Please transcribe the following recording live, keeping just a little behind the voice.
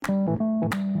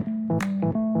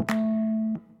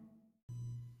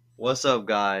What's up,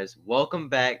 guys? Welcome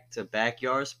back to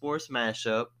Backyard Sports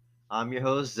Mashup. I'm your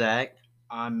host, Zach.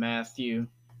 I'm Matthew.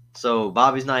 So,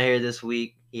 Bobby's not here this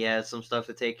week. He has some stuff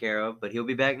to take care of, but he'll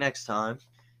be back next time.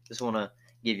 Just want to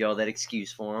give y'all that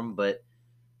excuse for him. But,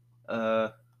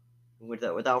 this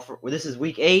is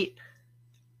week 8.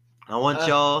 I want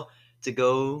y'all to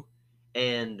go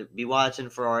and be watching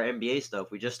for our NBA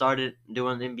stuff. We just started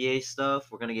doing NBA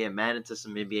stuff. We're going to get mad into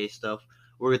some NBA stuff.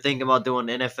 We're thinking about doing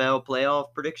NFL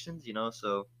playoff predictions,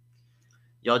 so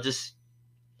y'all just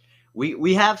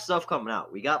we have stuff coming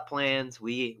out. We got plans.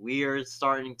 We are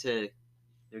starting to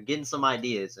they're getting some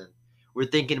ideas, and we're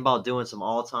thinking about doing some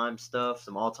all-time stuff,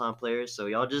 some all-time players. So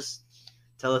y'all just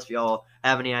tell us if y'all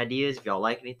have any ideas, if y'all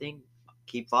like anything.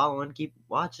 Keep following, keep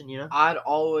watching, I'd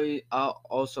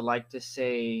also like to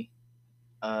say,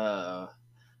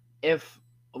 if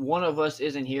one of us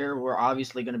isn't here, we're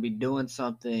obviously going to be doing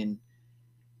something,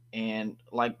 and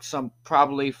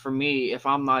probably for me, if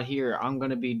I'm not here, I'm going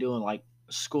to be doing like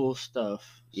school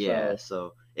stuff. Yeah,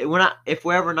 so if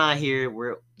we're ever not here,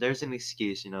 there's an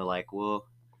excuse, we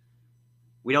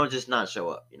don't just not show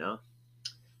up,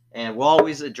 and we'll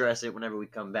always address it whenever we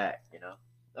come back,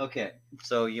 Okay,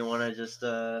 so you want to just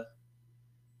get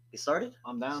started?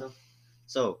 I'm down.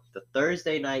 So the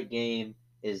Thursday night game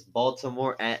is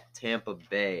Baltimore at Tampa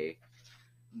Bay.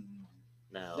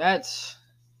 Now That's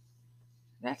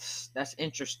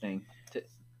interesting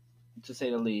to say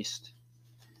the least.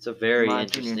 It's a very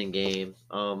interesting game.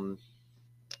 The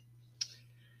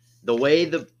way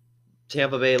the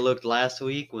Tampa Bay looked last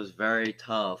week was very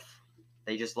tough.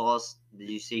 They just lost. Did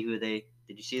you see the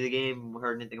game?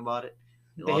 Heard anything about it?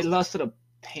 They lost to the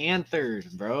Panthers,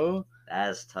 bro.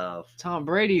 That's tough. Tom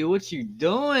Brady, what you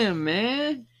doing,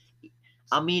 man?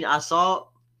 I mean, I saw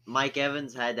Mike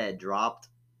Evans had that dropped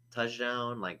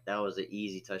touchdown. Like, that was an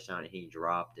easy touchdown, and he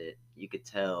dropped it. You could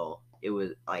tell it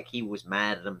was like he was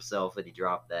mad at himself that he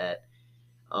dropped that.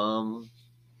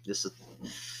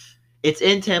 It's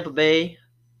in Tampa Bay,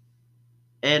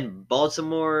 and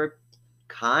Baltimore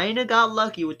kind of got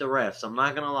lucky with the refs. I'm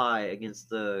not gonna lie, against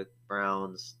the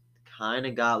Browns, kind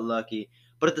of got lucky,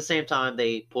 but at the same time,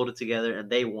 they pulled it together and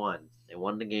they won. They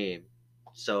won the game.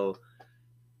 So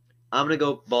I'm gonna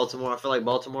go Baltimore. I feel like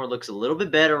Baltimore looks a little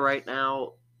bit better right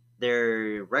now.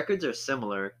 Their records are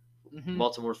similar. Mm-hmm.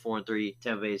 Baltimore's 4-3,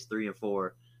 Tampa Bay is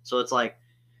 3-4. So it's like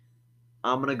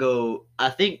I'm gonna go.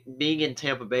 I think being in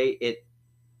Tampa Bay,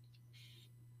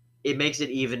 it makes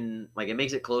it even it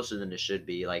makes it closer than it should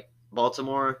be. Like,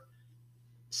 Baltimore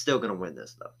still gonna win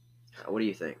this though. What do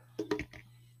you think?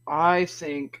 I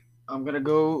think I'm gonna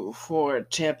go for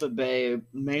Tampa Bay,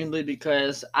 mainly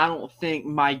because I don't think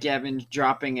Mike Evans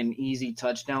dropping an easy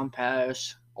touchdown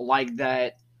pass like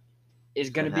that is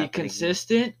gonna be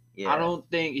consistent. Yeah. I don't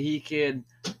think he could,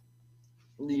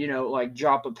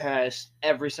 drop a pass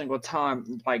every single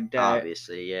time like that.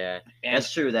 Obviously, yeah,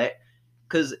 that's true.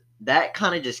 Because that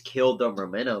kind of just killed their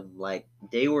momentum. Like,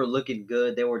 they were looking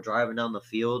good, they were driving down the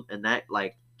field, and that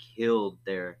killed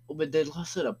their. But they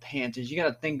lost to the Panthers. You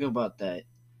gotta think about that.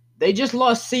 They just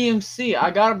lost CMC.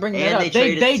 I gotta bring that up.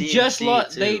 They just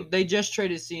lost. They just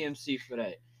traded CMC for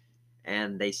that,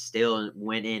 and they still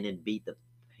went in and beat the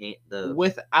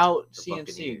without the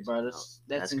CMC, bro.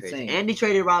 That's insane. Crazy. And they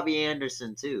traded Robbie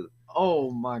Anderson too. Oh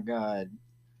my god.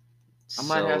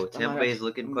 Tampa Bay is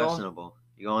looking questionable.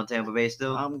 You going Tampa Bay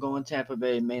still? I'm going Tampa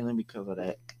Bay mainly because of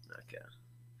that. Okay.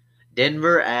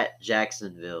 Denver at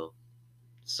Jacksonville.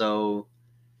 So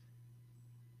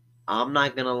I'm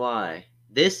not gonna lie.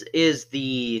 This is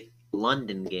the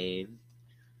London game.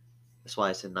 That's why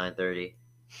I said 9:30.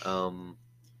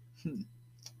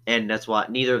 And that's why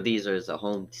neither of these is a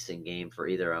home decent game for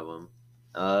either of them.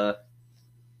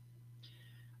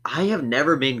 I have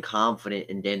never been confident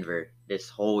in Denver this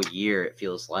whole year, it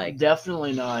feels like.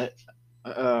 Definitely not.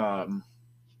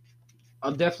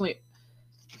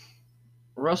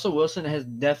 Russell Wilson has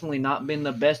definitely not been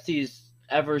the best he's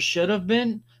ever should have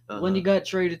been when he got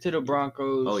traded to the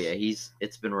Broncos. Oh yeah,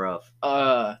 it's been rough.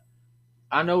 I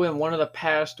know in one of the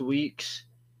past weeks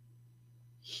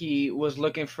he was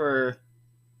looking for,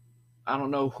 I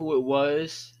don't know who it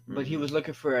was, but he was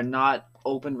looking for a not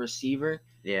open receiver.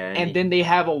 Yeah. And then they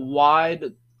have a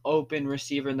wide open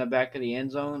receiver in the back of the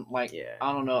end zone. I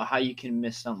don't know how you can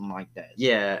miss something like that.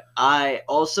 Yeah. I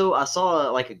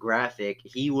saw a graphic.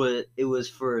 It was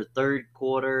for third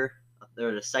quarter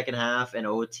or the second half and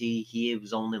OT. He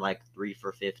was only 3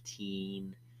 for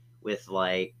 15 with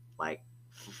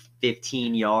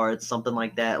 15 yards, something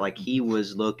like that. He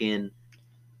was looking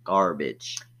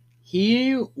garbage.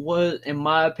 He was, in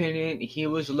my opinion, he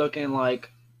was looking like.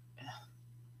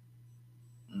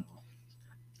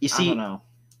 You see, I don't know.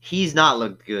 he's not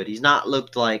looked good. He's not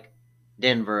looked like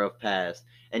Denver of past.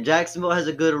 And Jacksonville has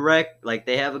a good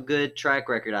they have a good track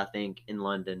record, I think, in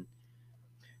London.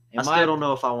 I still don't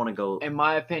know if I want to go. In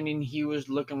my opinion, he was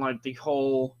looking like the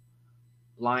whole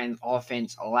Lions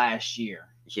offense last year.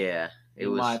 Yeah,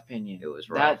 in my opinion, it was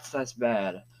rough. That's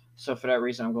bad. So for that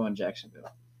reason, I'm going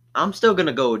Jacksonville. I'm still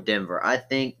gonna go with Denver. I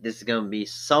think this is gonna be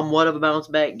somewhat of a bounce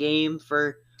back game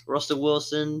for Russell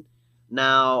Wilson.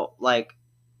 Now,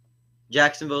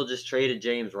 Jacksonville just traded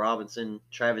James Robinson,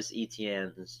 Travis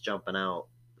Etienne is jumping out,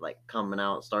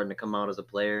 starting to come out as a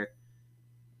player.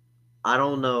 I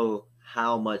don't know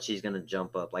how much he's gonna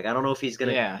jump up. I don't know if he's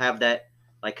gonna have that,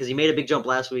 because he made a big jump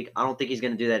last week. I don't think he's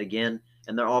gonna do that again.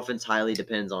 And their offense highly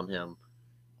depends on him.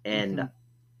 And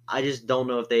I just don't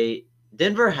know if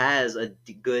Denver has a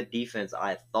good defense,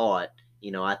 I thought.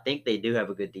 I think they do have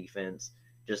a good defense.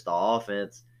 Just the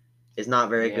offense is not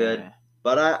very good.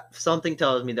 But something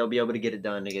tells me they'll be able to get it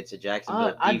done against a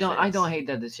Jacksonville defense. I don't hate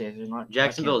that decision.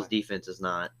 Jacksonville's defense is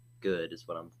not good, is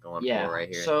what I'm going for right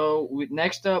here. So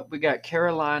next up, we got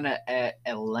Carolina at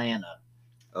Atlanta.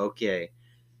 Okay.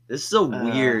 This is a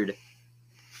weird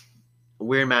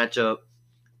matchup,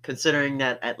 considering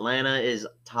that Atlanta is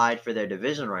tied for their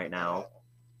division right now.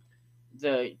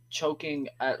 The choking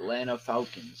Atlanta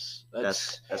Falcons.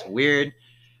 That's weird,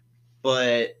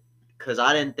 but because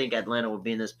I didn't think Atlanta would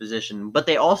be in this position. But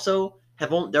they also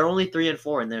they're only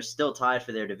 3-4, and they're still tied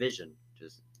for their division, which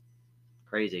is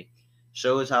crazy.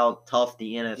 Shows how tough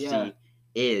the NFC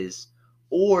is.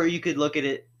 Or you could look at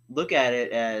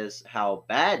it as how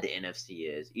bad the NFC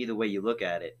is. Either way you look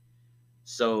at it.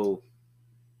 So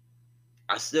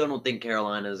I still don't think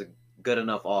Carolina is a good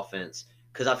enough offense,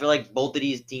 because I feel like both of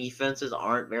these defenses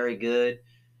aren't very good.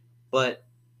 But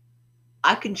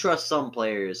I can trust some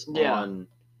players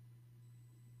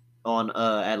on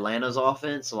Atlanta's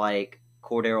offense, like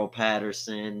Cordero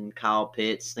Patterson, Kyle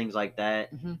Pitts, things like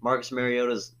that. Marcus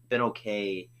Mariota's been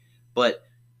okay, but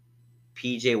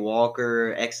PJ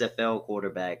Walker, XFL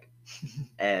quarterback,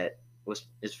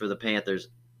 is for the Panthers.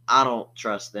 I don't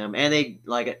trust them, and they,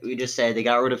 like we just said, they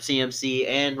got rid of CMC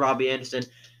and Robbie Anderson.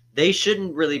 They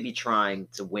shouldn't really be trying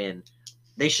to win.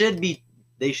 They should be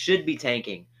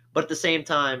tanking, but at the same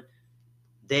time,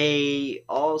 they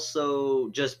also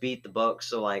just beat the Bucs.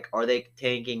 So, are they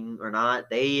tanking or not?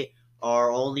 They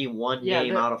are only one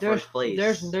game out of first place.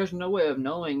 There's no way of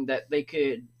knowing that they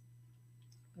could.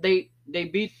 They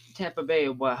beat Tampa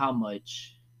Bay. How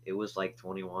much? It was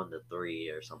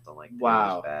 21-3 or something like that.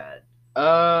 Wow, it was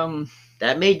bad.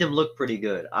 That made them look pretty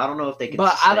good. I don't know if they can.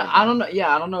 But I don't know.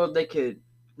 Yeah, I don't know if they could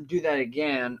do that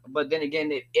again. But then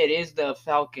again, it is the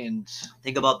Falcons.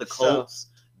 Think about the Colts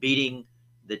beating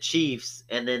the Chiefs,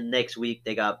 and then next week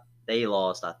they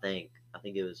lost. I think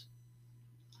it was.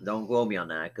 Don't quote me on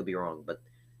that. I could be wrong, but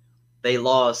they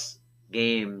lost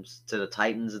games to the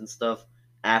Titans and stuff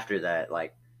after that.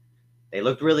 They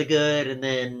looked really good, and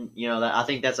then I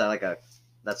think that's like a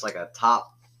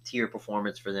top tier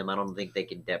performance for them. I don't think they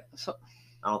can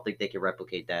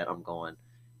replicate that. I'm going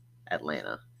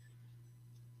Atlanta.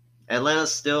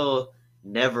 Atlanta's still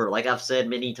never, like I've said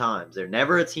many times, they're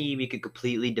never a team you can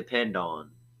completely depend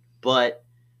on. But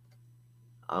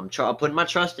I'm putting my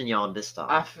trust in y'all this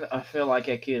time. I feel like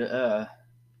I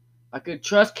could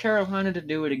trust Carolina to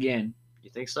do it again. You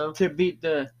think so? To beat.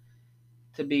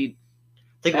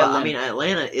 Think about.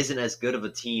 Atlanta isn't as good of a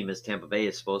team as Tampa Bay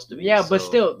is supposed to be. Yeah, but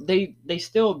still, they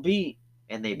still beat.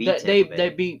 And they beat Tampa Bay. They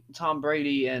beat Tom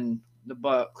Brady and the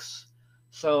Bucs.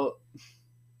 So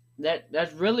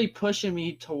that's really pushing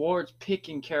me towards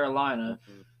picking Carolina,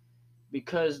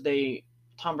 because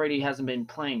Tom Brady hasn't been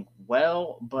playing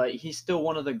well, but he's still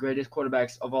one of the greatest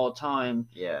quarterbacks of all time.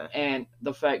 Yeah. And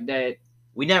the fact that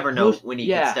we never know when he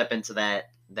can step into that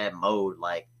mode.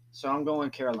 So I'm going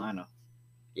Carolina.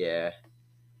 Yeah.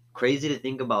 Crazy to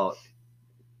think about.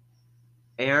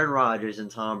 Aaron Rodgers and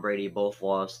Tom Brady both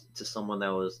lost to someone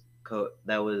that was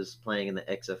playing in the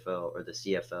XFL or the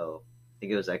CFL. I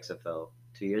think it was XFL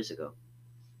 2 years ago.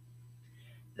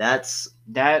 That's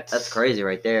crazy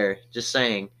right there. Just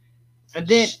saying. And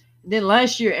then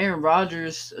last year, Aaron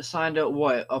Rodgers signed up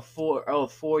a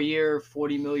 4-year,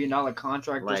 $40 million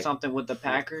contract or something with the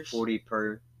Packers. 40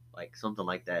 per, something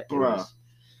like that. It was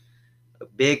a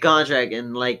big contract,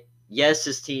 and yes,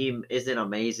 his team isn't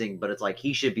amazing, but it's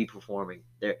he should be performing.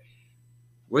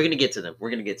 We're gonna get to them.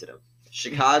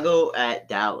 Chicago at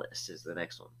Dallas is the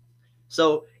next one.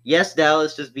 So yes,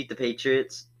 Dallas just beat the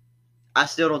Patriots. I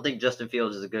still don't think Justin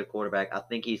Fields is a good quarterback. I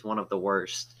think he's one of the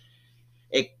worst.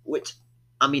 There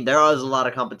is a lot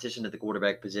of competition at the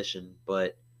quarterback position,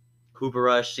 but Cooper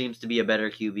Rush seems to be a better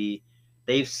QB.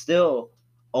 They've still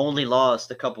only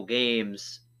lost a couple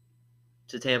games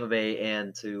to Tampa Bay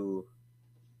and to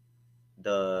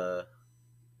the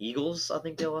Eagles. I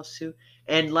think they lost to.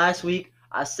 And last week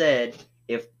I said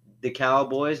if the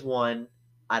Cowboys won,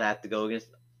 I'd have to go against.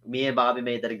 Me and Bobby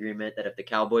made that agreement that if the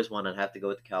Cowboys won, I'd have to go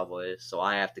with the Cowboys. So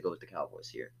I have to go with the Cowboys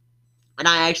here, and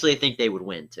I actually think they would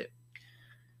win too.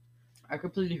 I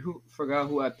completely forgot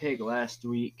who I picked last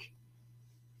week.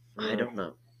 I don't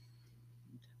know.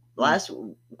 Last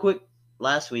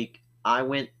week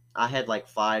I had like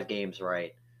 5 games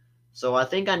right. So I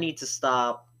think I need to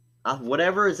stop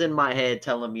whatever is in my head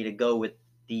telling me to go with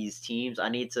these teams. I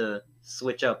need to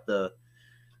switch up the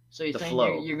So you the think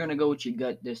flow. you're gonna go with your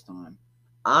gut this time?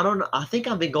 I don't know. I think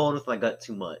I've been going with my gut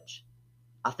too much.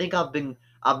 I think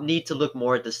I need to look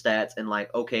more at the stats and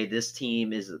like, okay, this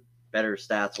team is better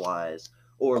stats wise,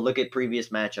 or look at previous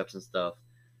matchups and stuff,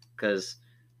 because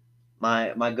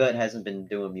my gut hasn't been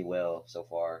doing me well so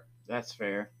far. That's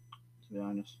fair, to be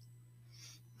honest.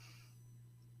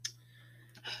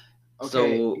 Okay,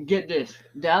 So get this.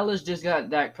 Dallas just got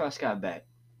Dak Prescott back.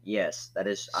 yes,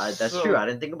 that's So- true. I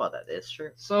didn't think about that. It's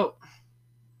true. So,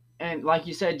 and like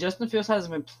you said, Justin Fields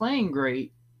hasn't been playing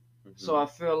great. So I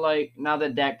feel like now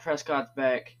that Dak Prescott's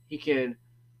back, he could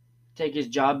take his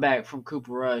job back from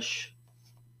Cooper Rush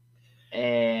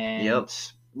and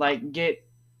like get.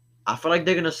 I feel like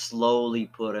they're gonna slowly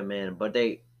put him in, but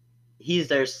he's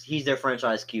their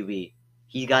franchise QB.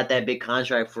 He got that big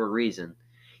contract for a reason.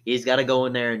 He's got to go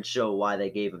in there and show why they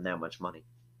gave him that much money.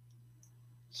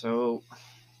 So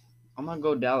I'm gonna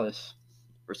go Dallas.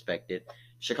 Respected.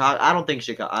 Chicago. I don't think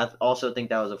Chicago. I also think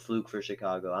that was a fluke for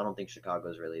Chicago. I don't think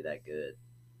Chicago's really that good.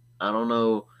 I don't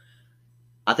know.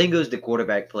 I think it was the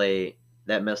quarterback play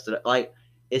that messed it up. Like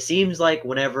it seems like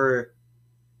whenever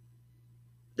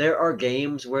there are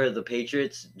games where the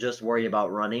Patriots just worry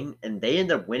about running and they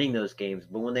end up winning those games,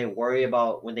 but when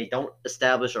they don't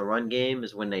establish a run game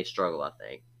is when they struggle, I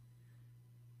think.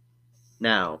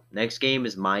 Now, next game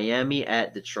is Miami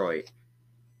at Detroit.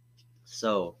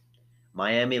 So,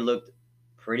 Miami looked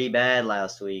pretty bad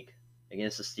last week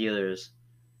against the Steelers.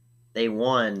 They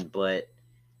won, but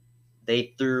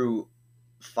they threw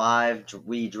 5.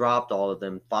 We dropped all of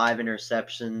them. 5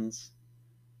 interceptions.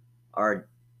 Our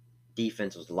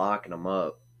defense was locking them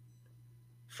up.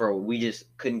 We just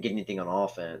couldn't get anything on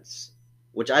offense,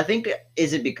 which I think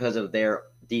isn't because of their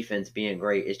defense being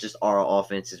great. It's just our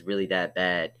offense is really that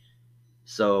bad.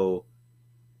 So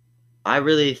I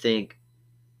really think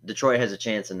Detroit has a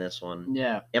chance in this one.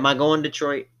 Yeah. Am I going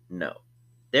Detroit? No.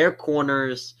 Their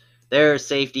corners, their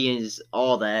safety, and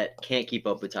all that can't keep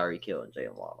up with Tyreek Hill and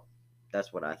Jalen Waddle.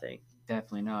 That's what I think.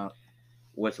 Definitely not.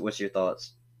 What's your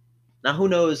thoughts? Now, who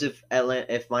knows if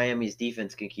Miami's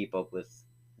defense can keep up with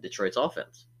Detroit's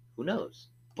offense? Who knows?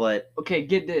 But okay,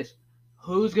 get this.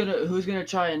 Who's gonna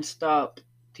try and stop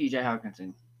T.J.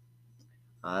 Hawkinson?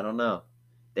 I don't know.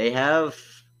 They have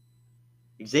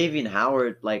Xavier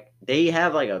Howard. Like they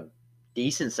have like a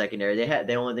decent secondary.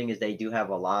 The only thing is they do have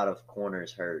a lot of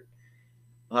corners hurt.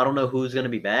 I don't know who's gonna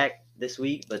be back this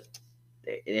week, but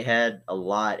they had a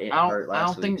lot hurt last week. I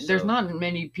don't think there's not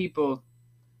many people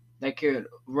that could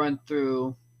run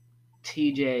through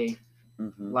TJ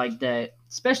like that,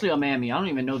 especially on Miami. I don't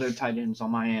even know their tight ends on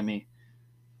Miami.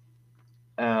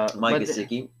 Mike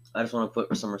Gesicki. I just want to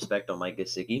put some respect on Mike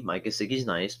Gesicki. Mike Gesicki's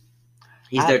nice.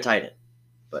 He's their tight end.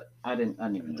 But I didn't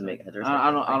even know.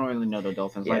 I don't really know the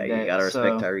Dolphins like that. You gotta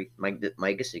respect Tyreek. Mike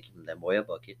Gesicki, that boy a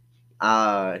bucket.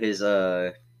 His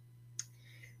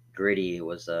gritty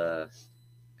was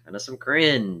kind of some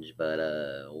cringe, but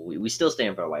we still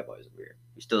stand for our white boys over here.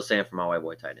 We still stand for my white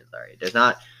boy tight ends. All right, there's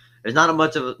not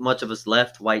much of us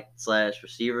left, white /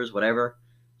 receivers, whatever.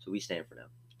 So we stand for them.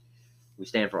 We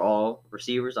stand for all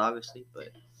receivers, obviously, but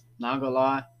not gonna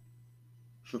lie,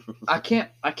 I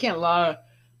can't lie.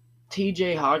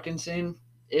 T.J. Hawkinson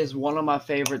is one of my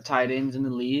favorite tight ends in the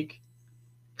league.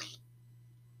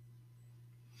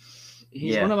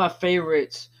 He's one of my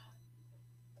favorites,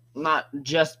 not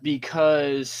just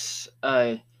because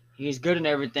he's good and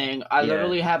everything. I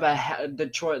literally have a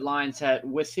Detroit Lions hat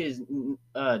with his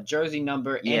jersey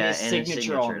number and his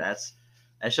signature on.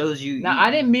 That shows you. Now I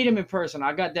didn't meet him in person.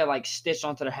 I got that like stitched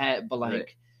onto the hat, but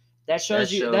like that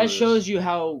shows you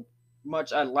how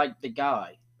much I like the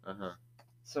guy.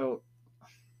 So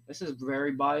this is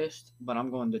very biased, but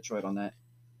I'm going Detroit on that.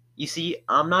 You see,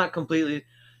 I'm not completely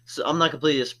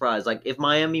surprised. Like if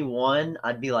Miami won,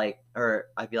 I'd be like,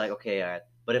 okay, all right.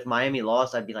 But if Miami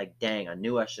lost, I'd be like, dang, I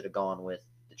knew I should have gone with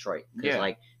Detroit because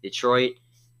like Detroit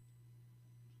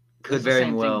could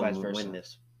very well win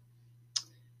this.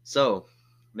 So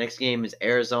next game is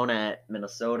Arizona at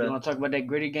Minnesota. You want to talk about that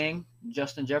gritty game,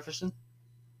 Justin Jefferson?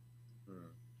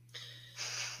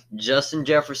 Justin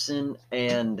Jefferson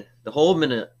and the whole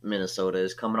Minnesota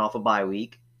is coming off a bye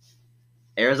week.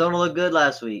 Arizona looked good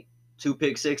last week. 2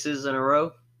 pick sixes in a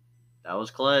row. That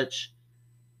was clutch.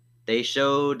 They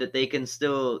showed that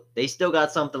they still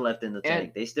got something left in the tank.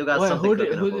 And They still got wait, something who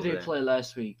cooking did up who over did they there. play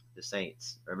last week? The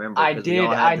Saints. Remember, I because we all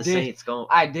did, had I the did. Saints going.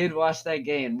 I did watch that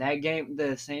game. That game,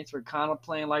 the Saints were kind of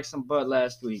playing like some butt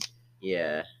last week.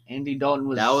 Yeah, Andy Dalton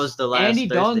was. that was the last Andy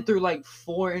Dalton Thursday. threw like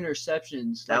 4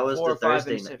 interceptions. That like was 4 the or 5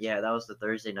 Thursday night. interceptions. Yeah, that was the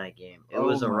Thursday night game. It Oh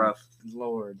was a my rough.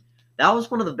 Lord. That was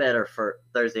one of the better for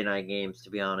Thursday night games, to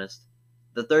be honest.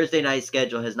 The Thursday night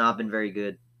schedule has not been very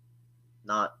good,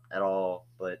 not at all.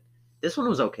 But this one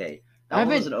was okay. That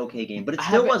one was an okay game, but it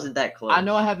still wasn't that close. I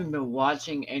know I haven't been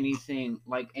watching anything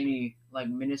like any like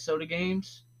Minnesota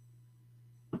games,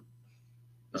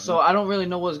 so I don't really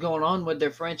know what's going on with their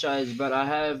franchise. But I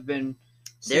have been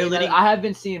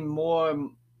seeing more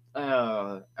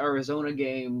Arizona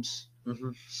games. Mm-hmm.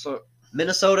 So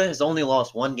Minnesota has only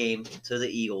lost 1 game to the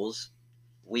Eagles.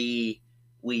 I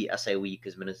say we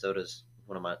because Minnesota's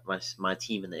one of my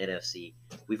team in the NFC.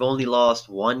 We've only lost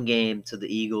 1 game to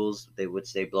the Eagles,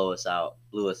 which they blew us out.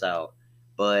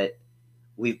 But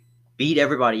we've beat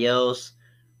everybody else.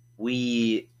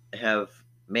 We have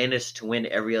managed to win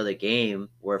every other game.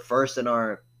 We're first,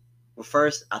 I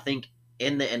think,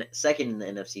 second in the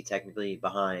NFC technically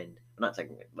behind. Not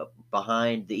technically, but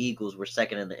behind the Eagles. We're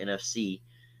second in the NFC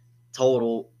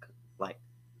total. Like,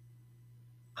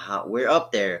 we're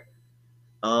up there.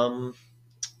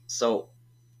 So,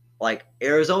 like,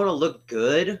 Arizona looked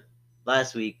good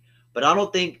last week, but I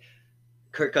don't think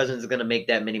Kirk Cousins is gonna make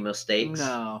that many mistakes.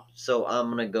 no. So I'm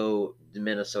gonna go to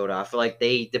Minnesota. I feel like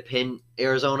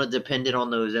Arizona depended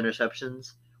on those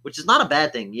interceptions, which is not a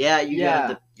bad thing. Yeah,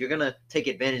 you're gonna take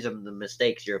advantage of the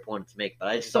mistakes your opponents make, but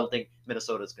I just don't think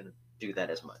Minnesota's gonna do that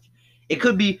as much. It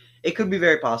could be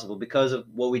very possible because of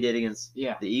what we did against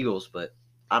the Eagles, but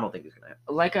I don't think it's gonna happen.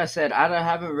 Like I said, I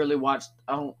haven't really watched.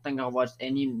 I don't think I watched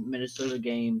any Minnesota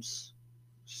games,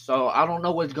 so I don't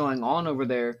know what's going on over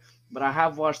there. But I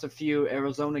have watched a few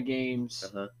Arizona games,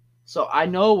 so I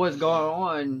know what's going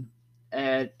on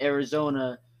at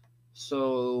Arizona.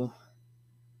 So,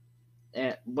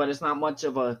 but it's not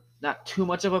too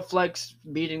much of a flex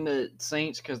beating the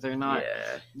Saints because they're not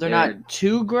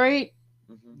too great,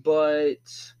 but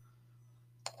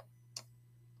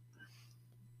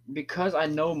because I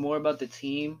know more about the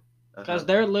team, because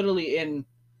they're literally in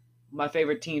my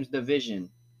favorite team's division.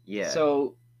 Yeah.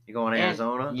 So you going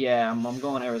Arizona? Yeah, I'm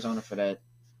going Arizona for that.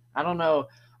 I don't know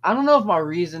if my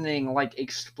reasoning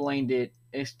explained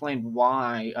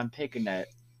why I'm picking that.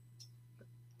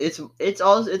 It's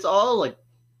all like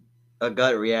a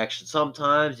gut reaction.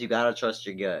 Sometimes you gotta trust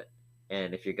your gut,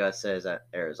 and if your gut says that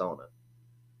Arizona,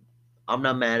 I'm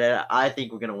not mad at it. I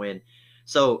think we're gonna win.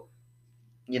 So,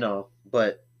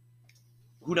 but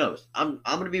who knows? I'm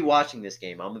gonna be watching this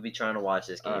game. I'm gonna be trying to watch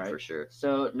this game for sure.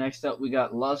 So next up, we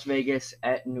got Las Vegas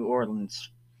at New Orleans.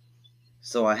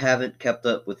 So I haven't kept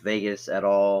up with Vegas at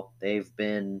all. They've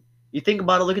been. You think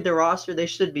about it, look at their roster. They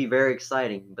should be very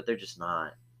exciting, but they're just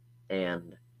not.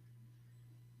 And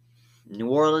New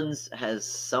Orleans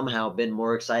has somehow been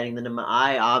more exciting than them.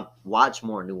 I watch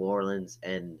more New Orleans,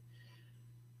 and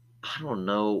I don't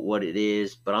know what it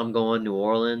is, but I'm going New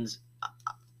Orleans.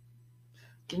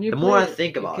 The more I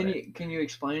think about it. Can you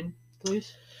explain,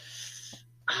 please?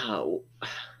 The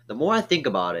more I think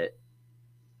about it,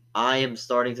 I am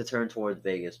starting to turn towards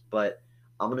Vegas, but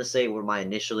I'm going to say what my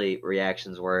initial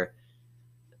reactions were.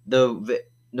 The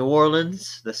New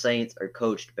Orleans, the Saints are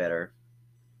coached better.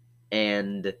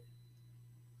 And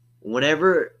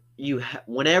whenever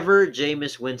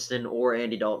Jameis Winston or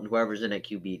Andy Dalton, whoever's in at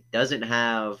QB, doesn't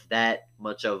have that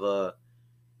much of a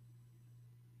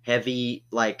heavy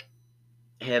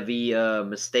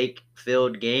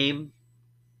mistake-filled game,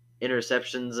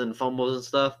 interceptions and fumbles and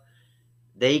stuff,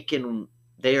 they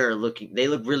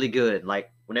look really good.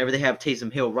 Like whenever they have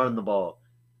Taysom Hill running the ball,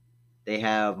 they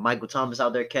have Michael Thomas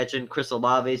out there catching. Chris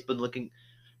Olave's been looking.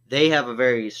 They have a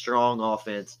very strong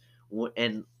offense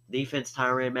and defense.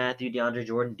 Tyrann Mathieu, DeAndre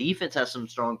Jordan. Defense has some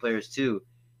strong players too.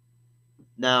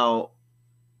 Now,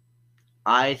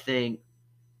 I think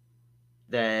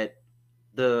that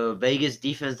the Vegas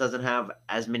defense doesn't have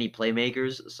as many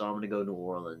playmakers, so I'm going to go New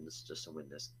Orleans just to win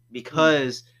this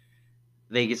because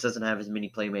Vegas doesn't have as many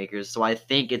playmakers. So I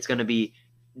think it's going to be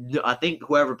 – I think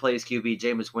whoever plays QB,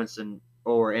 Jameis Winston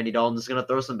or Andy Dalton, is going to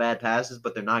throw some bad passes,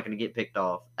 but they're not going to get picked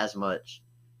off as much.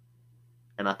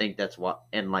 And I think that's what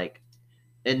 – and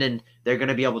then they're going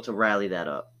to be able to rally that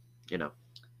up,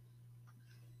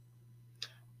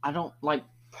 I don't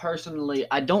personally,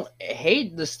 I don't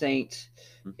hate the Saints.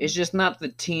 Mm-hmm. It's just not the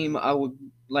team I would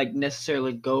like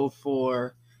necessarily go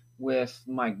for with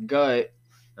my gut,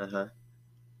 Uh-huh.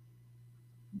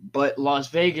 but Las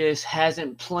Vegas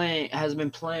hasn't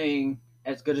been playing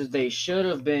as good as they should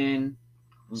have been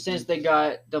since they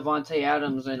got Devontae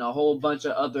Adams and a whole bunch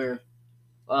of other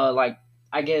like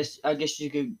I guess you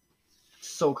could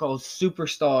so-called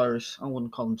superstars. I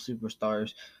wouldn't call them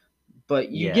superstars,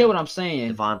 but you Yeah. get what I'm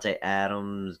saying. Devontae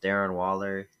Adams, Darren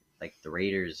Waller, like the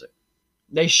Raiders.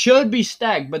 They should be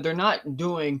stacked, but they're not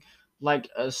doing like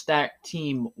a stacked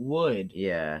team would.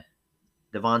 Yeah.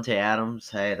 Devontae Adams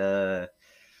had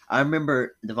I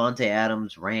remember Devontae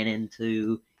Adams ran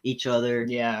into each other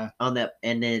Yeah, on that,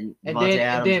 and then Devontae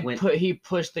Adams went. he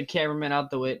pushed the cameraman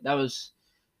out the way. That was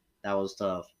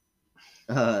tough.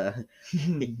 Uh,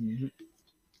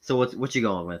 so what you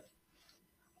going with?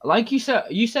 like you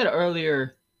said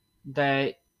earlier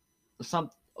that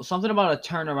something about a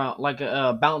turnaround, like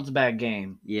a bounce back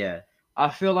game. Yeah. I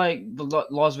feel like the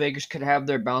Las Vegas could have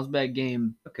their bounce back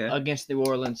game Okay. against New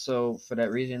Orleans. So for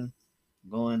that reason,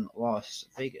 going Las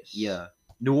Vegas. Yeah.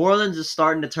 New Orleans is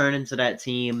starting to turn into that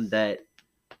team that,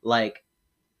 like,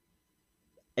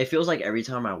 it feels like every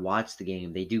time I watch the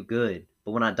game, they do good.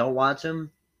 But when I don't watch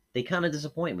them, they kind of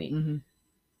disappoint me. Mm-hmm.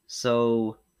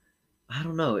 So, I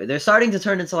don't know. They're starting to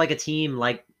turn into like a team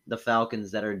like the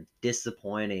Falcons that are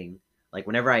disappointing. Like,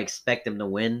 whenever I expect them to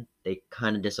win, they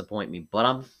kind of disappoint me. But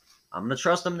I'm going to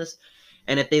trust them this.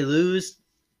 And if they lose,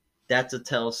 that's a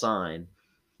tell sign,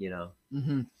 you know.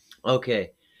 Mm-hmm.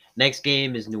 Okay. Next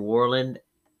game is New England.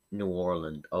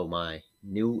 Oh my.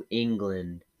 New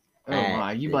England. Oh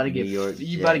my, you about to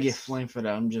get flamed for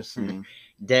that. I'm just saying.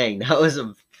 Dang, that was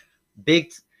a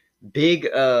big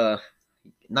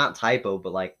not typo,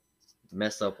 but like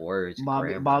messed up words.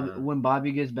 When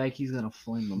Bobby gets back, he's gonna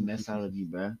flame the mess out of you,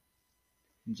 bro.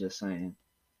 I'm just saying.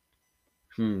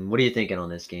 What are you thinking on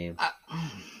this game?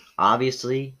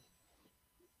 Obviously,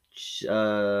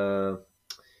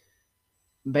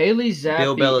 Bailey Zappi.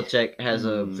 Bill Belichick has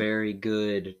a very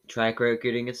good track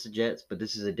record against the Jets, but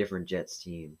this is a different Jets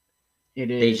team. It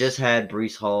is. They just had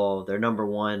Breece Hall, their number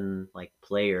one like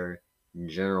player in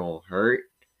general, hurt.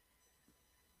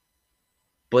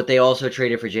 But they also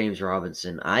traded for James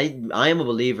Robinson. I am a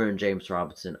believer in James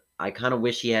Robinson. I kind of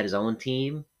wish he had his own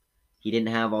team. He didn't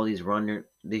have all these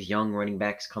young running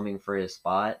backs coming for his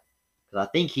spot, because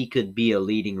I think he could be a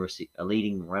leading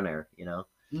runner. You know,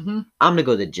 I'm gonna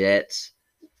go the Jets.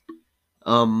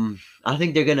 I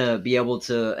think they're gonna be able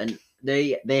to, and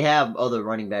they have other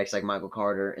running backs like Michael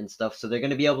Carter and stuff, so they're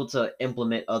gonna be able to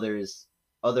implement other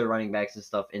running backs and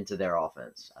stuff into their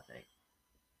offense. I think.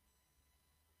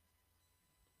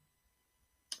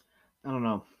 I don't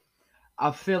know.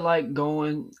 I feel like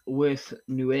going with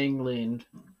New England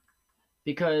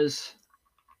because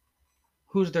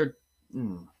who's their?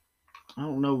 I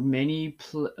don't know many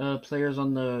players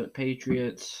on the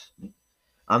Patriots.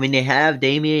 I mean, they have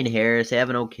Damian Harris. They have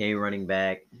an okay running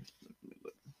back.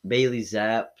 Bailey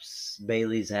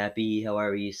Zappi,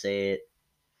 however you say it.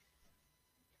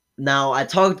 Now, I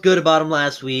talked good about him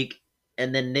last week,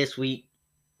 and then this week,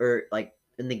 or like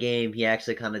in the game, he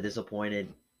actually kind of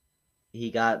disappointed. He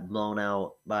got blown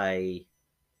out by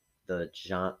the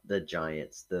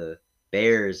Giants, the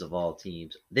Bears of all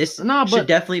teams. This should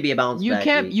definitely be a bounce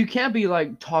back week. You can't be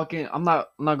like talking. I'm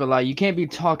not gonna lie. You can't be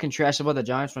talking trash about the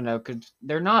Giants right now because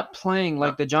they're not playing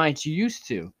like the Giants you used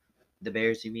to. The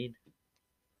Bears, you mean?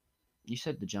 You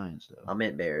said the Giants though. I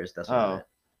meant Bears. That's what I meant.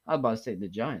 I was about to say the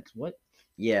Giants. What?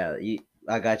 Yeah,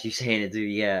 I got you saying it too.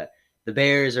 Yeah, the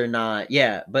Bears are not.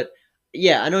 Yeah, but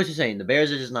yeah, I know what you're saying. The Bears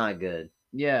are just not good.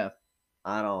 Yeah.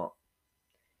 I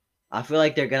feel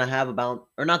like they're gonna have a bounce,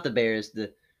 or not the Bears.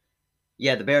 The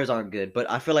Bears aren't good, but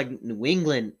I feel like New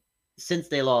England, since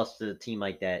they lost to a team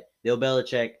like that, Bill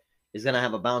Belichick is gonna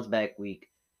have a bounce back week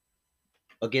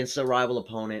against a rival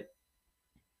opponent.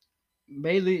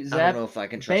 Bailey Zappi. I don't know if I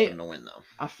can trust him to win though.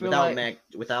 I feel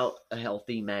without a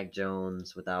healthy Mac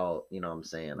Jones, without what I'm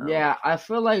saying. I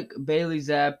feel like Bailey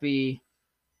Zappi,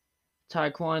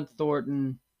 Tyquan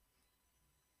Thornton,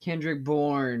 Kendrick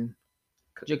Bourne,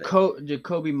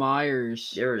 Jacoby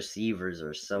Myers. Their receivers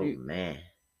are so meh.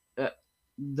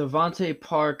 Devontae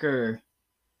Parker.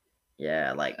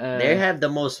 Yeah, like they have the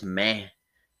most meh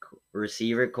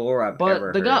receiver core I've ever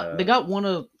heard of. They got one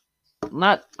of I'm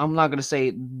not gonna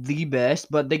say the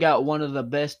best, but they got one of the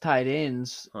best tight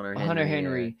ends, Hunter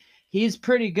Henry. Yeah. He's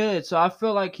pretty good, so I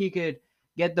feel like he could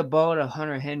get the ball to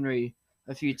Hunter Henry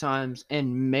a few times,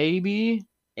 and maybe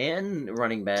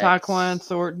running back Tyquan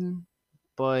Thornton,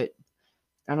 but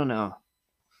I don't know.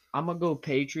 I'm gonna go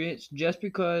Patriots just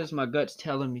because my gut's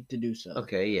telling me to do so.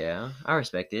 Okay, yeah, I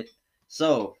respect it.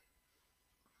 So,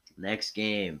 next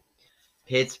game,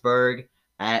 Pittsburgh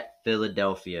at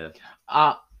Philadelphia.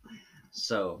 Uh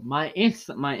So, my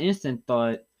instant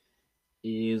thought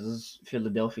is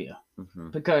Philadelphia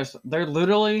mhm. because they're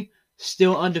literally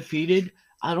still undefeated.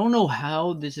 I don't know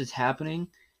how this is happening.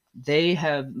 They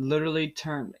have literally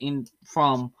turned in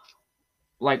from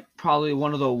like probably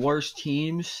one of the worst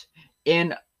teams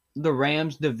in the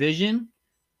Rams division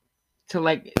to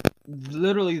like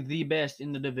literally the best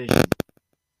in the division.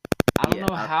 I don't Yeah,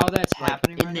 know how that's like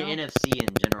happening in right the now. NFC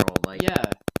in general, like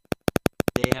Yeah,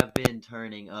 they have been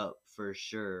turning up for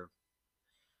sure.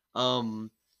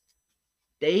 Um,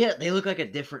 they look like a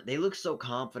different. They look so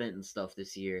confident and stuff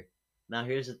this year. Now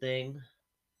here's the thing.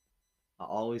 I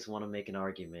always want to make an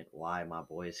argument why my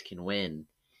boys can win.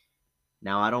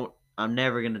 Now I don't. I'm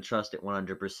never gonna trust it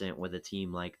 100% with a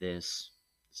team like this,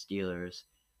 Steelers.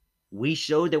 We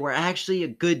showed that we're actually a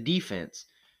good defense.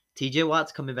 TJ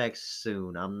Watt's coming back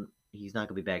soon. He's not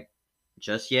gonna be back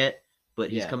just yet, but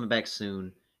he's yeah, coming back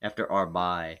soon after our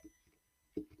bye.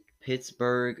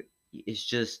 Pittsburgh is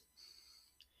just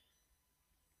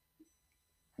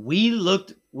we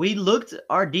looked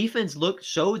our defense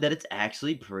showed that it's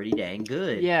actually pretty dang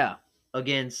good yeah,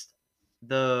 against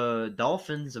the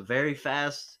Dolphins, a very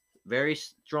fast, very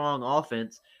strong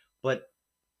offense, but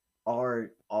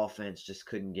our offense just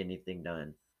couldn't get anything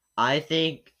done. I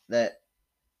think that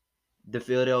the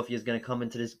Philadelphia is going to come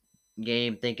into this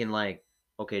game thinking like,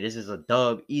 okay, this is a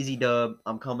dub, easy dub.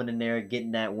 I'm coming in there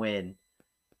getting that win,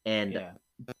 and yeah.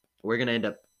 we're going to end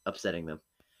up upsetting them.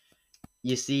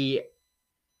 You see,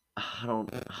 I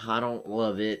don't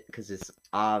love it because it's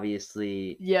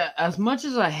obviously Yeah, as much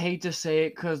as I hate to say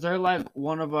it, because they're like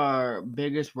one of our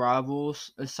biggest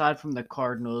rivals, aside from the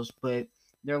Cardinals, but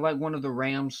they're like one of the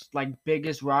Rams' like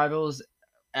biggest rivals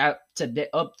to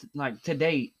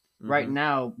date. Right mhm,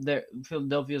 now,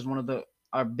 Philadelphia is one of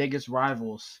our biggest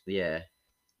rivals, yeah.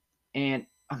 and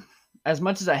as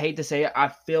much as I hate to say it, I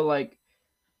feel like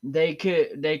they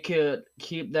could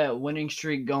keep that winning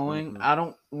streak going. Mhm. I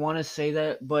don't want to say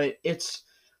that, but it's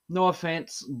no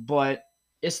offense, but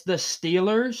it's the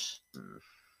Steelers, Mm.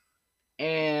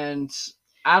 and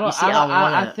I You don't see, I I don't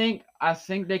wanna. I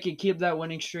think they could keep that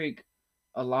winning streak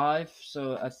alive.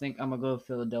 So I think I'm gonna go with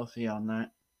Philadelphia on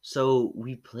that. So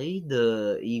we played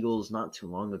the Eagles not too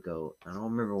long ago. I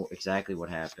don't remember exactly what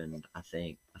happened. I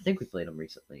think we played them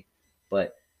recently,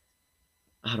 but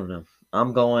I don't know.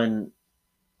 I'm going.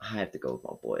 I have to go with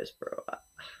my boys, bro.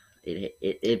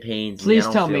 It pains me. I Please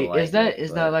don't tell feel me, like it, is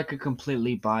that but like a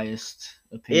completely biased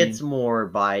it's opinion? more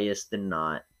biased than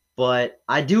not. But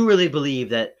I do really believe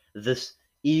that this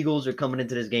Eagles are coming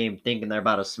into this game thinking they're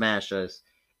about to smash us,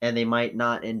 and they might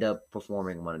not end up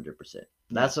performing 100%.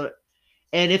 Yeah. That's what.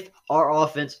 And if our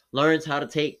offense learns how to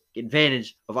take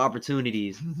advantage of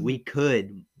opportunities, we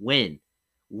could win.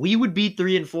 We would be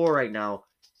 3-4 right now,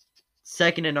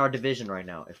 second in our division right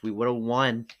now. If we would have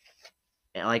won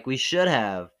like we should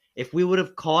have, if we would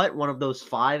have caught one of those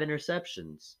 5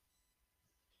 interceptions,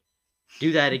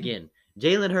 do that again.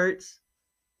 Jalen Hurts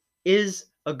is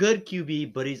a good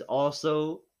QB, but he's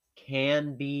also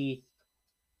can be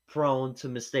prone to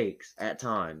mistakes at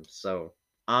times. So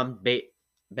I'm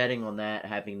betting on that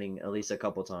happening at least a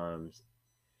couple times.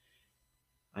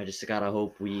 I just gotta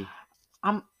hope we.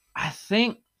 I'm I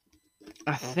think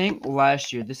I think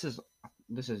last year this is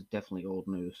definitely old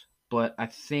news, but I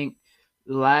think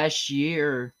last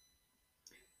year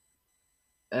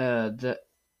the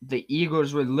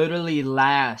Eagles were literally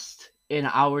last in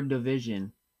our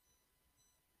division.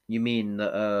 You mean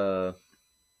the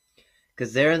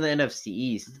because they're in the NFC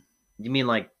East. You mean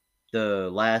like the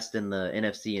last in the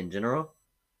NFC in general?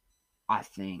 I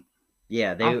think.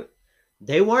 Yeah, I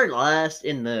they weren't last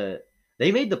in the.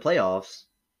 They made the playoffs,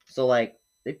 so like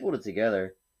they pulled it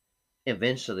together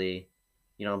eventually.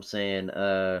 You know what I'm saying?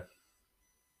 Hold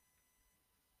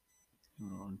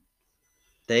on,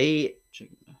 They check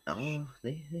it. oh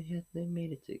they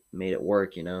made it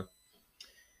work. You know.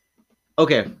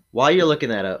 Okay, while you're looking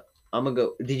that up, I'm gonna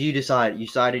go. Did you decide? You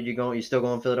decided you're going? You still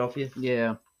going Philadelphia?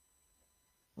 Yeah.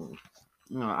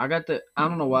 No, I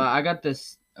don't know why I got the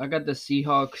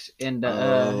Seahawks and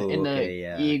Oh, the okay,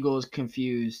 yeah. Eagles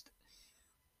confused.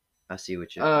 I see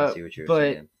what you were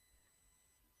But saying.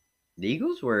 The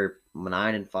Eagles were they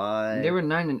 9-5 were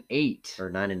 9-8. or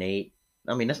 9-8.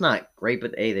 I mean, that's not great,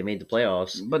 but hey, they made the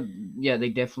playoffs. But yeah, they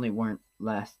definitely weren't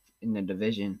last in the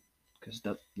division because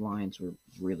the Lions were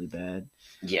really bad.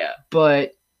 Yeah.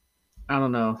 But I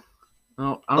don't know.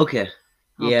 Okay. I don't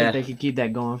think Yeah. they could keep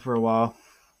that going for a while.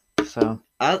 So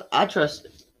I trust.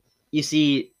 You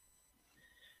see,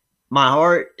 my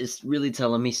heart is really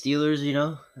telling me Steelers,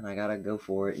 and I gotta go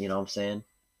for it. You know what I'm saying?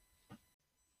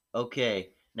 Okay.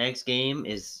 Next game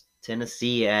is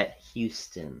Tennessee at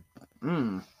Houston.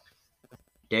 Mm.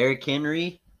 Derrick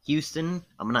Henry,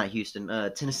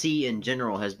 Tennessee in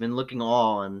general has been looking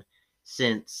on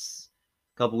since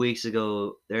a couple weeks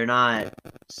ago. They're not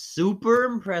super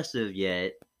impressive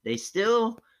yet. I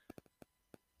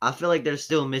feel like they're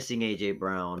still missing AJ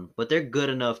Brown, but they're good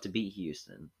enough to beat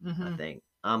Houston. I think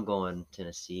I'm going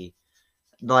Tennessee.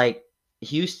 Like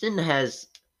Houston has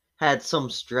had some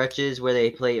stretches where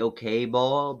they play okay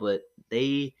ball, but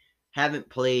they haven't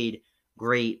played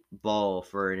great ball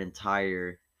for an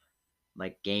entire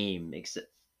game, except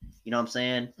you know what I'm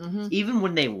saying. Mm-hmm. Even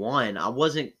when they won, I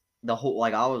wasn't the whole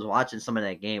like I was watching some of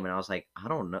that game and I was like, I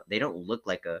don't know, they don't look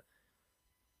like a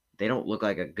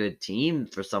good team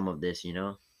for some of this, and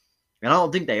I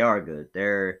don't think they are good.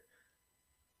 They're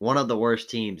one of the worst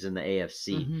teams in the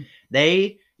AFC.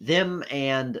 Mm-hmm. Them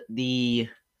and the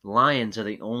Lions are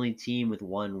the only team with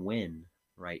one win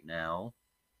right now.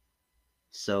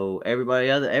 So every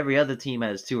other team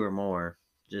has two or more.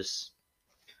 Just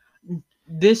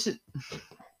This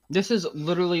is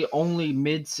literally only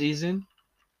mid-season,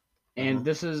 and Uh-huh.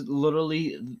 this is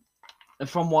literally,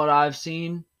 from what I've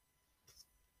seen,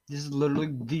 this is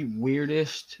literally the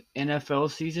weirdest NFL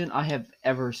season I have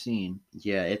ever seen.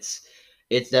 yeah, it's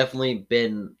definitely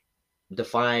been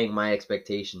defying my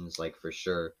expectations, like for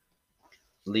sure,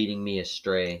 leading me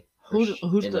astray. With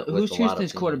Who's a lot of Houston's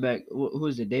teams. quarterback? Who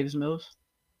is it? Davis Mills.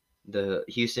 The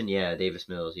Houston, yeah, Davis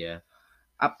Mills, yeah.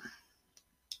 I,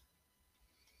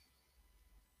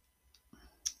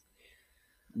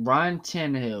 Ryan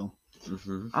Tannehill.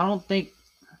 hmm I don't think.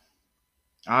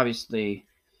 Obviously,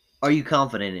 Are you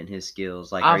confident in his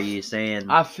skills? Like, I are f- you saying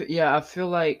I feel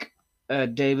like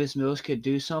Davis Mills could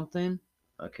do something.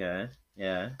 okay?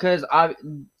 Yeah, Cause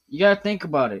you gotta think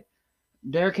about it.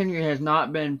 Derrick Henry has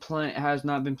not been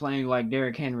playing like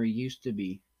Derrick Henry used to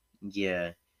be.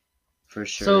 yeah, for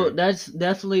So sure. that's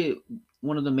definitely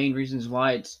one of the main reasons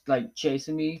why it's like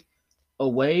chasing me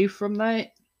away from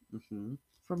that, hmm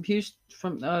from Houston,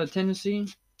 from Tennessee.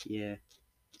 Yeah,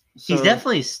 he's So,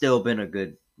 definitely still been a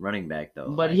good running back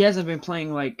though. but he Like, hasn't been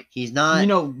playing like, he's not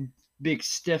big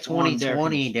stiff arm Derrick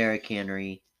 2020 Henry. Derrick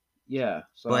Henry, Yeah.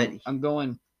 So but I'm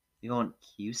going. you going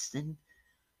Houston?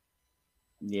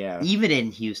 Yeah. Even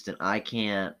in Houston, I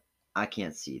can't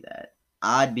see that.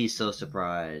 I'd be so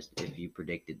surprised if you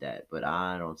predicted that, but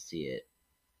I don't see it.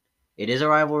 It is a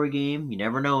rivalry game. You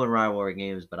never know in rivalry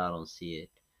games, but I don't see it.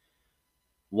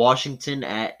 Washington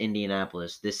at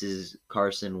Indianapolis. This is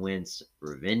Carson Wentz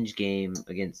revenge game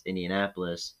against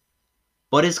Indianapolis.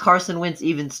 But is Carson Wentz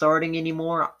even starting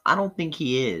anymore? I don't think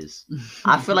he is.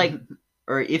 I feel like,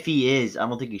 or if he is, I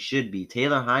don't think he should be.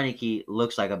 Taylor Heineke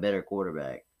looks like a better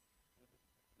quarterback.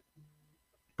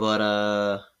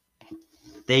 But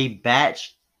they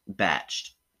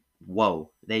batched.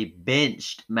 Whoa, they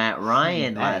benched Matt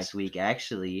Ryan Back. last week.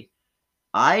 Actually,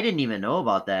 I didn't even know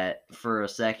about that for a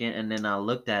second, and then I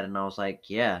looked at it and I was like,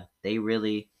 yeah, they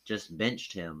really just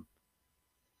benched him.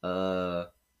 Uh,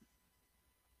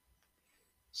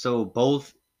 so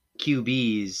both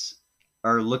QBs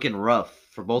are looking rough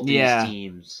for both these Yeah.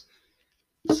 teams.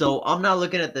 So I'm not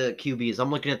looking at the QBs.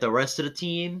 I'm looking at the rest of the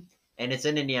team, and it's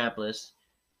in Indianapolis.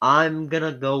 I'm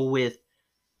gonna go with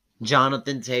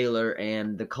Jonathan Taylor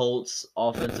and the Colts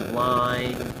offensive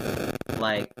line.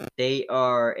 Like they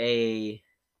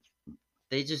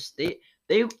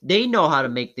know how to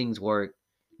make things work.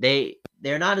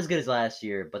 They're not as good as last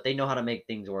year, but they know how to make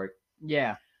things work.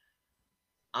 Yeah.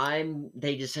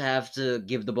 They just have to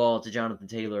give the ball to Jonathan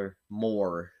Taylor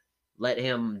more. Let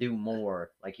him do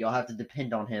more. Like y'all have to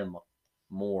depend on him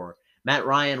more. Matt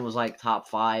Ryan was like top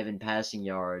 5 in passing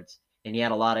yards, and he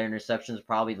had a lot of interceptions,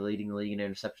 probably the leading league in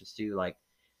interceptions too. Like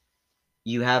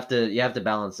you have to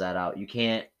balance that out. You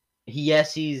can't.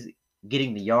 He's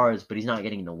getting the yards, but he's not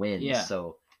getting the wins. Yeah.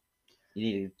 So you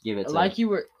need to give it to Like you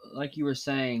were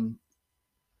saying,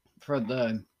 for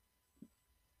the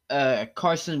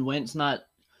Carson Wentz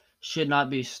should not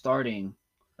be starting,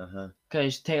 uh-huh.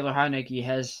 because Taylor Heineke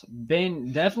has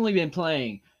definitely been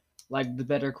playing like the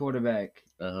better quarterback,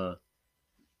 Uh-huh.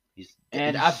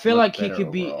 and He's I feel looked like better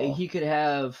overall. he could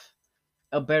have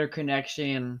a better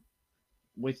connection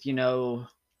with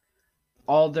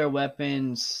all their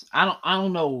weapons. I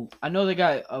don't know. I know they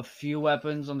got a few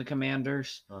weapons on the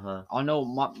Commanders. Uh-huh. I know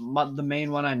the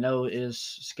main one I know is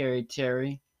Scary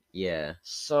Terry. Yeah.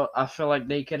 So I feel like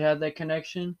they could have that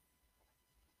connection.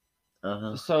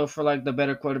 Uh-huh. So for like the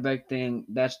better quarterback thing,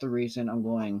 that's the reason I'm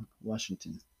going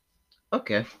Washington.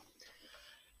 Okay.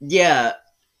 Yeah,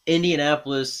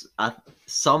 Indianapolis. I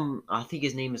think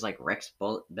his name is like Rex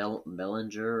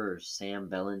Bellinger or Sam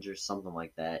Bellinger, something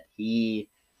like that.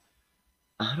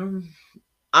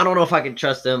 I don't know if I can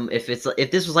trust them. If this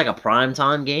was like a prime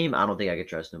time game, I don't think I could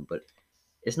trust them. But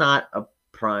it's not a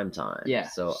prime time. Yeah.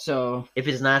 So So if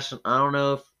it's national, I don't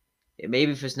know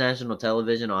maybe if it's national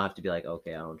television, I'll have to be like,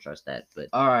 okay, I don't trust that. But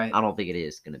all right. I don't think it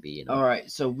is gonna be. You know. All right.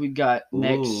 So we got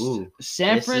next Ooh,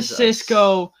 San this is a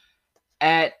Francisco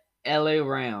at LA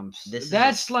Rams. This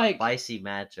That's is a like spicy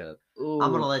matchup. ooh.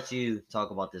 I'm gonna let you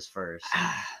talk about this first.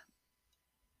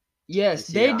 Yes,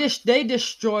 See, they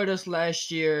destroyed us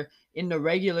last year in the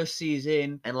regular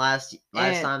season. And last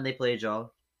And- time they played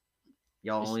y'all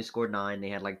only scored 9. They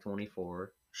had like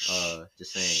 24.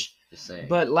 Just saying.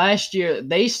 But last year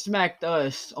they smacked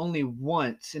us only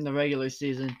once in the regular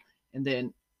season, and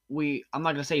then I'm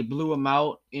not gonna say blew them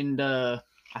out in the.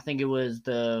 I think it was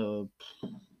the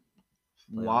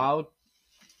I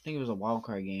think it was a wild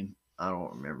card game. I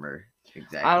don't remember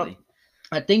exactly.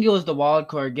 I think it was the wild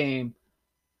card game.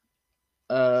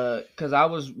 Because I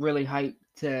was really hyped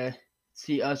to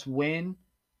see us win.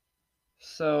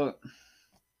 So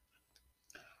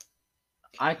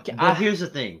But here's the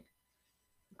thing.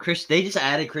 They just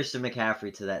added Christian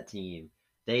McCaffrey to that team.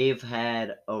 They've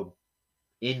had a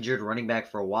injured running back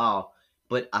for a while,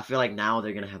 but I feel like now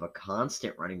they're gonna have a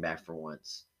constant running back for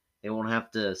once. They won't have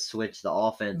to switch the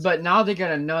offense. But now they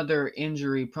got another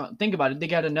injury prone. Think about it. They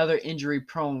got another injury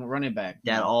prone running back.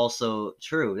 That now. also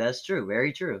true. That's true.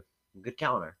 Very true. Good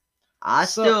counter. I'm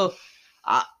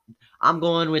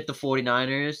going with the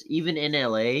 49ers. Even in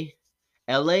LA,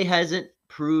 LA hasn't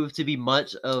proved to be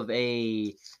much of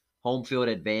a home field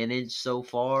advantage so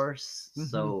far.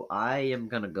 So I am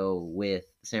gonna go with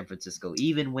San Francisco.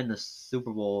 Even when the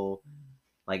Super Bowl,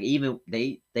 like even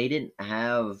they didn't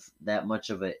have that much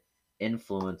of an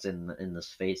influence in the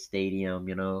Space Stadium.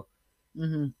 You know,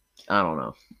 I don't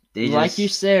know. You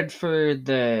said for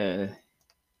the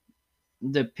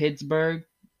Pittsburgh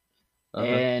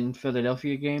and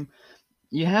Philadelphia game,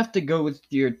 you have to go with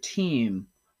your team.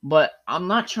 But I'm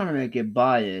not trying to make it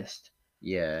biased.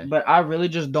 Yeah. But I really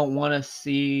just don't want to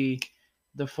see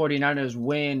the 49ers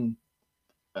win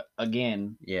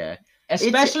again. Yeah.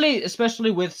 Especially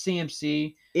with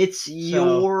CMC. It's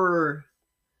your...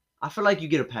 I feel like you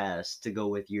get a pass to go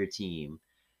with your team.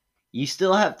 You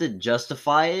still have to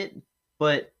justify it,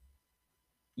 but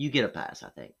you get a pass, I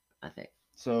think.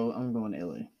 So I'm going to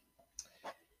LA.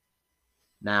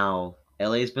 Now,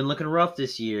 LA's been looking rough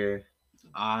this year.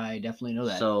 I definitely know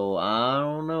that. So I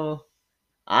don't know.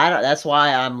 That's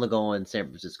why I'm going San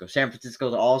Francisco. San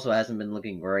Francisco also hasn't been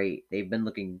looking great. They've been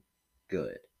looking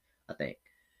good, I think.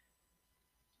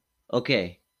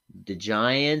 Okay, the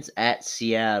Giants at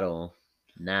Seattle.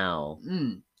 Now,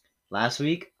 last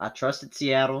week I trusted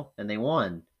Seattle and they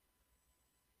won.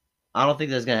 I don't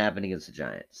think that's gonna happen against the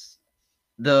Giants.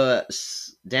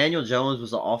 Daniel Jones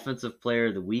was the offensive player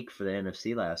of the week for the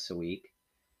NFC last week.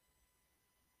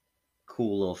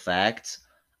 Cool little fact.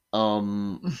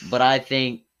 But I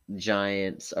think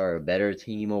Giants are a better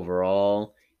team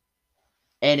overall.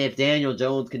 And if Daniel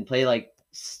Jones can play like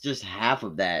just half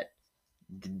of that,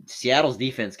 Seattle's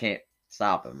defense can't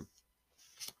stop him.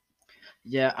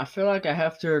 Yeah, I feel like I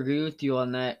have to agree with you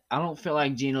on that. I don't feel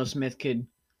like Geno Smith could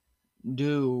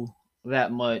do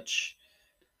that much.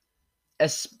 And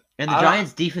the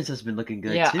Giants' defense has been looking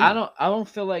good too. I don't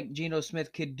feel like Geno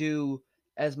Smith could do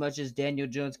as much as Daniel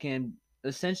Jones can.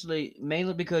 Essentially,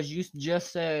 mainly because you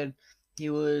just said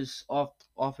he was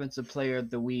offensive player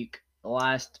of the week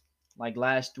last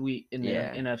week in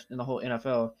the whole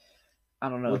NFL. I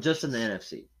don't know. Well, just in the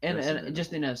NFC.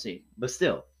 Just in the NFC. But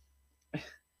still,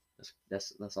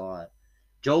 that's all.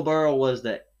 Joe Burrow was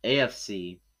the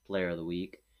AFC player of the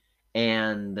week,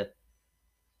 and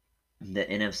the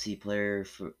NFC player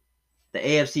for the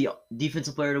AFC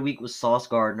defensive player of the week was Sauce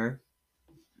Gardner.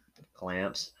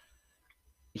 Clamps.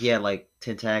 He had like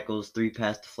 10 tackles, 3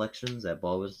 pass deflections. That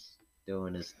ball was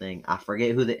doing his thing. I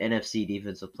forget who the NFC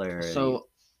defensive player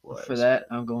was. For that,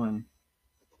 I'm going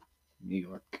New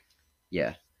York.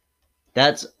 Yeah.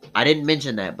 I didn't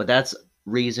mention that, but that's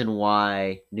reason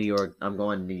why I'm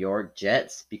going New York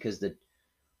Jets, because the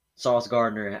Sauce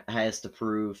Gardner has to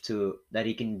prove that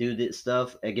he can do this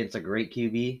stuff against a great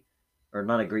QB, or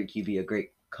not a great QB, a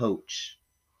great coach.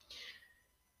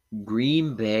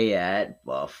 Green Bay at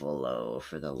Buffalo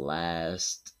for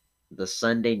the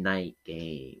Sunday night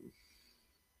game.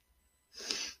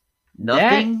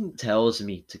 Nothing tells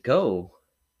me to go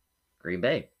Green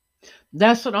Bay.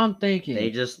 That's what I'm thinking. They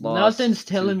just lost. Nothing's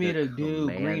telling me to do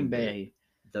Green Bay.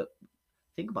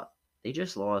 Think about it. They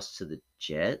just lost to the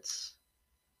Jets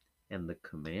and the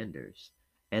Commanders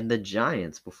and the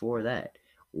Giants before that.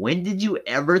 When did you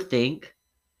ever think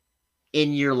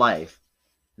in your life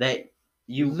that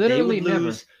they would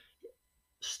lose?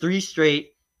 It's 3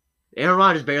 straight. Aaron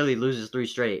Rodgers barely loses 3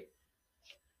 straight.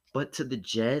 But to the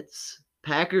Jets,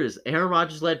 Packers, Aaron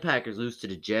Rodgers led Packers lose to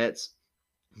the Jets,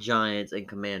 Giants, and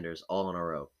Commanders all in a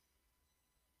row.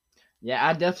 Yeah,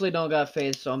 I definitely don't got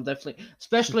faith, so I'm definitely,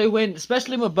 especially when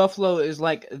Buffalo is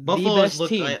like the Buffalo has best looked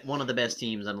team. like one of the best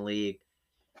teams in the league.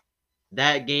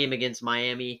 That game against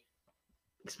Miami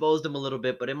exposed them a little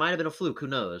bit, but it might have been a fluke. Who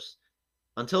knows?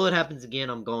 Until it happens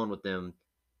again, I'm going with them.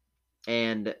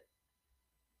 And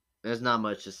there's not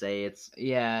much to say. It's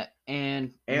Yeah,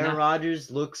 and Aaron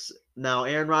Rodgers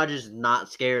Aaron Rodgers is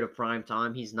not scared of prime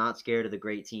time. He's not scared of the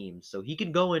great teams. So he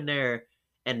can go in there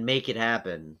and make it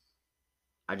happen.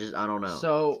 I don't know.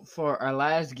 So for our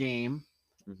last game,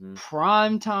 Mhm.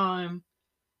 prime time,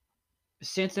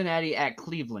 Cincinnati at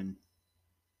Cleveland.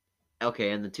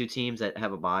 Okay, and the two teams that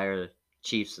have a bye are the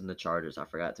Chiefs and the Chargers. I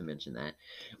forgot to mention that.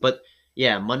 But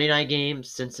yeah, Monday night game,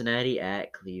 Cincinnati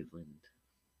at Cleveland.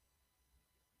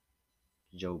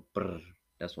 Joe Burr.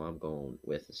 That's what I'm going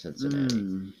with,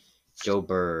 Cincinnati. Joe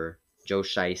Burr, Joe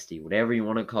Shiesty, whatever you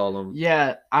want to call him.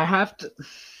 Yeah, I have to.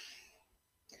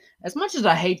 As much as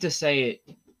I hate to say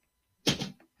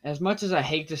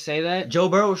that, Joe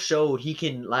Burrow showed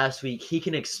last week he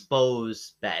can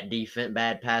expose bad defense,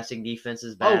 bad passing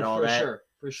defenses, bad all for that.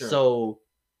 for sure. So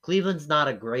Cleveland's not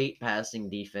a great passing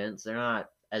defense. They're not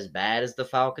as bad as the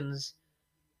Falcons,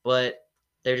 but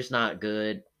they're just not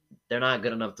good. They're not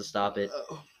good enough to stop it.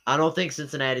 I don't think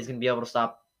Cincinnati's going to be able to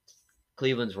stop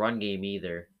Cleveland's run game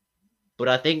either. But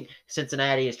I think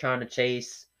Cincinnati is trying to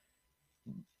chase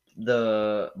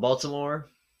the Baltimore.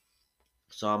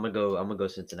 So I'm gonna go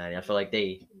Cincinnati. I feel like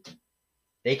they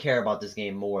care about this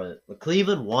game more. But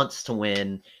Cleveland wants to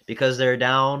win because they're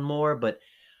down more, but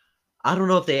I don't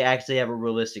know if they actually have a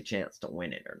realistic chance to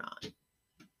win it or not.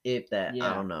 If that, Yeah.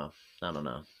 I don't know. I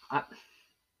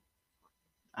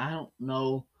don't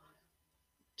know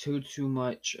too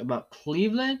much about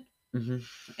Cleveland,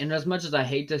 and as much as I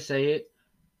hate to say it,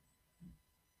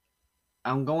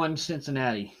 I'm going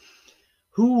Cincinnati.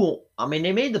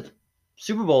 They made the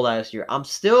Super Bowl last year. I'm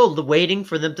still waiting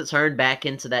for them to turn back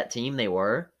into that team they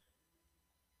were.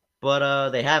 But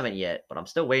they haven't yet, but I'm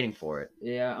still waiting for it.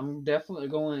 Yeah, I'm definitely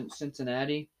going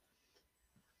Cincinnati.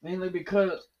 Mainly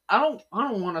because I don't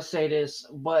want to say this,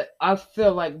 but I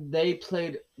feel like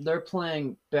they're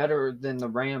playing better than the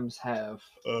Rams have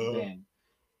been.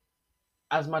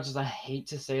 As much as I hate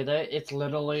to say that, it's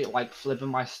literally like flipping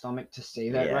my stomach to say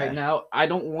that right now. I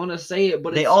don't want to say it,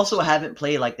 but they also haven't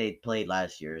played like they played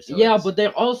last year. So yeah, but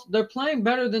they're playing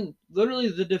better than literally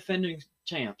the defending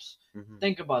champs.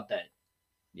 Think about that.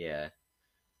 Yeah,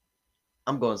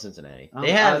 I'm going Cincinnati. I'm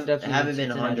They haven't definitely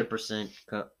been Cincinnati.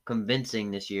 100%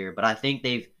 convincing this year, but I think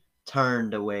they've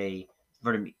turned away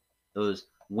from those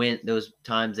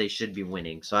times they should be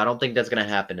winning. So I don't think that's gonna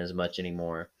happen as much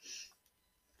anymore.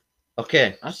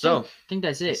 Okay, I so think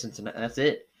that's it. Cincinnati, that's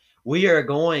it. We are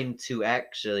going to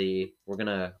we're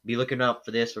gonna be looking up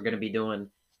for this. We're gonna be doing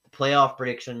playoff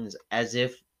predictions as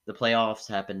if the playoffs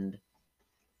happened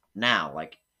now,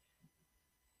 like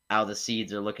how the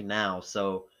seeds are looking now.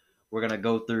 So we're gonna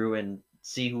go through and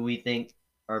see who we think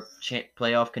our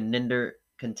playoff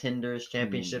contenders,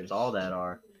 championships, all that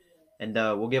are, and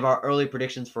we'll give our early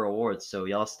predictions for awards. So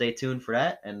y'all stay tuned for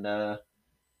that, and I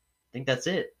think that's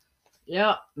it.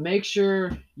 Yeah, make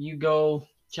sure you go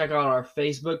check out our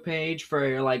Facebook page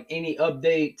for like any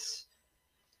updates.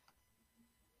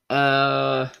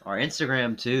 Our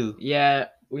Instagram too. Yeah,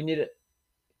 we need it.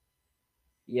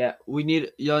 Yeah,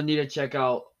 y'all need to check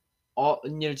out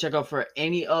for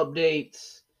any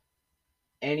updates,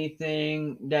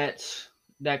 anything that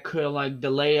could like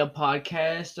delay a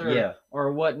podcast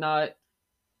or whatnot.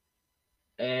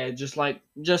 And just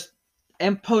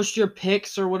and post your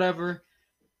pics or whatever.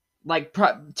 Like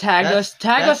tag us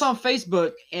on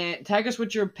Facebook and tag us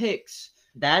with your pics.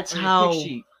 That's how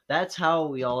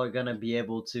y'all are gonna be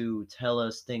able to tell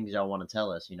us things y'all want to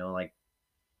tell us. Like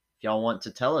if y'all want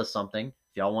to tell us something,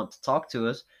 if y'all want to talk to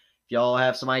us, if y'all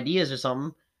have some ideas or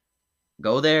something,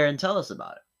 go there and tell us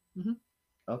about it.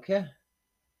 Okay.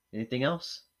 Anything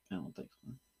else? I don't think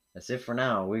so. That's it for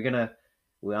now.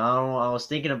 I was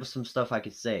thinking of some stuff I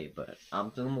could say, but I'm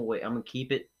gonna wait. I'm gonna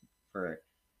keep it for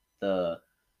the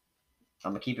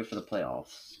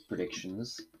playoffs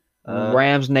predictions.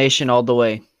 Rams Nation all the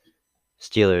way.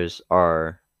 Steelers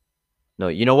are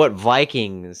you know what?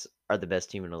 Vikings are the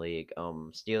best team in the league.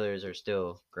 Steelers are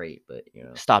still great, but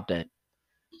Stop that.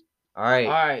 All right.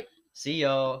 All right. See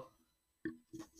y'all.